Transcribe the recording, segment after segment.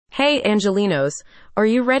Hey Angelinos, are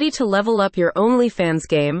you ready to level up your OnlyFans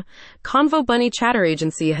game? Convo Bunny Chatter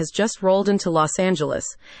Agency has just rolled into Los Angeles,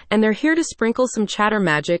 and they're here to sprinkle some chatter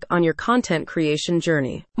magic on your content creation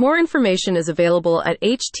journey. More information is available at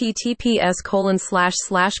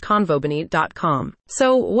https://convobunny.com.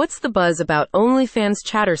 So, what's the buzz about OnlyFans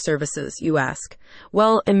chatter services, you ask?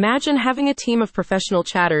 Well, imagine having a team of professional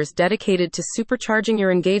chatters dedicated to supercharging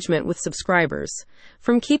your engagement with subscribers.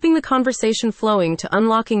 From keeping the conversation flowing to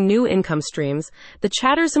unlocking new income streams, the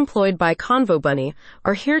chatters employed by Convo Bunny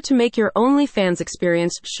are here to make your OnlyFans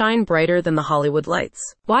experience shine brighter than the Hollywood lights.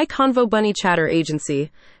 Why Convo Bunny Chatter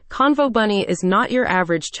Agency? Convo Bunny is not your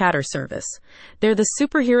average chatter service. They're the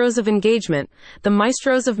superheroes of engagement, the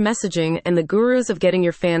maestros of messaging, and the gurus of getting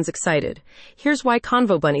your fans excited. Here's why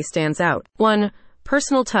Convo Bunny stands out. 1.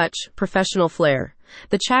 Personal touch, professional flair.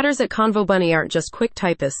 The chatters at Convo Bunny aren't just quick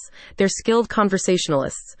typists, they're skilled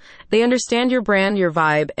conversationalists. They understand your brand, your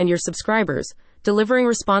vibe, and your subscribers, delivering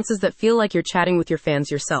responses that feel like you're chatting with your fans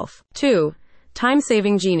yourself. 2.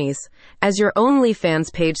 Time-saving genies. As your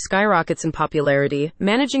OnlyFans page skyrockets in popularity,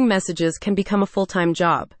 managing messages can become a full-time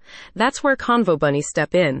job. That's where Convo Bunny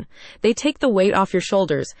step in. They take the weight off your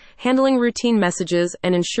shoulders, handling routine messages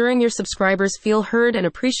and ensuring your subscribers feel heard and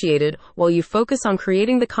appreciated while you focus on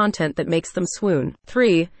creating the content that makes them swoon.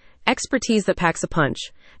 3. Expertise that packs a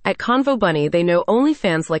punch. At Convo Bunny, they know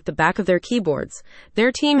OnlyFans like the back of their keyboards.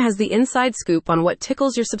 Their team has the inside scoop on what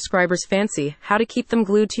tickles your subscribers' fancy, how to keep them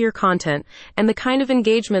glued to your content, and the kind of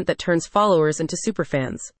engagement that turns followers into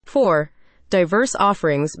superfans. 4. Diverse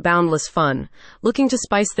offerings, boundless fun. Looking to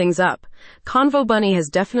spice things up? Convo Bunny has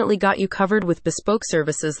definitely got you covered with bespoke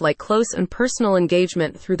services like close and personal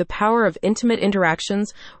engagement through the power of intimate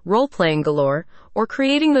interactions, role-playing galore, or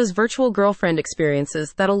creating those virtual girlfriend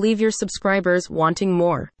experiences that'll leave your subscribers wanting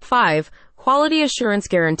more. 5. Quality assurance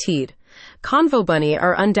guaranteed. Convo Bunny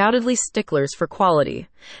are undoubtedly sticklers for quality.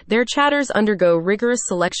 Their chatters undergo rigorous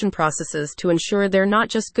selection processes to ensure they're not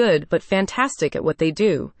just good but fantastic at what they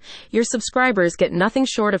do. Your subscribers get nothing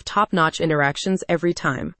short of top-notch interactions every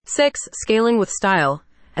time. 6. Scaling with style.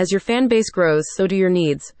 As your fan base grows, so do your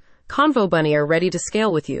needs. Convo Bunny are ready to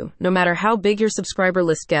scale with you. No matter how big your subscriber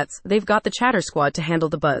list gets, they've got the chatter squad to handle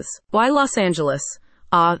the buzz. Why Los Angeles?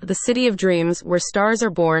 The city of dreams, where stars are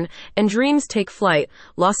born and dreams take flight.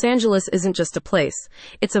 Los Angeles isn't just a place.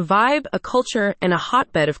 It's a vibe, a culture, and a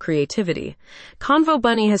hotbed of creativity. Convo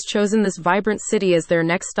Bunny has chosen this vibrant city as their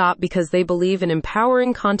next stop because they believe in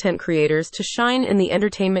empowering content creators to shine in the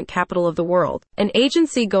entertainment capital of the world. An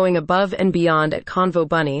agency going above and beyond at Convo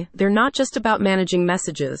Bunny, they're not just about managing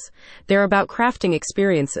messages. They're about crafting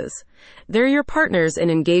experiences. They're your partners in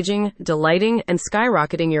engaging, delighting, and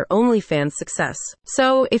skyrocketing your OnlyFans success.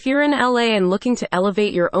 So, if you're in LA and looking to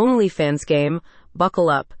elevate your OnlyFans game, buckle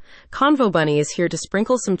up. Convo Bunny is here to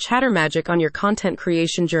sprinkle some chatter magic on your content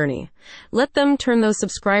creation journey. Let them turn those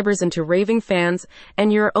subscribers into raving fans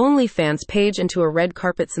and your OnlyFans page into a red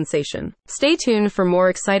carpet sensation. Stay tuned for more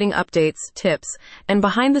exciting updates, tips, and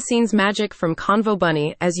behind-the-scenes magic from Convo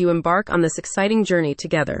Bunny as you embark on this exciting journey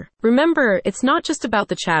together. Remember, it's not just about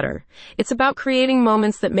the chatter. It's about creating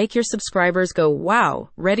moments that make your subscribers go, wow,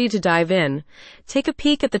 ready to dive in. Take a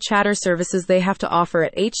peek at the chatter services they have to offer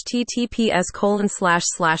at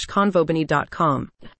https://convobunny.com.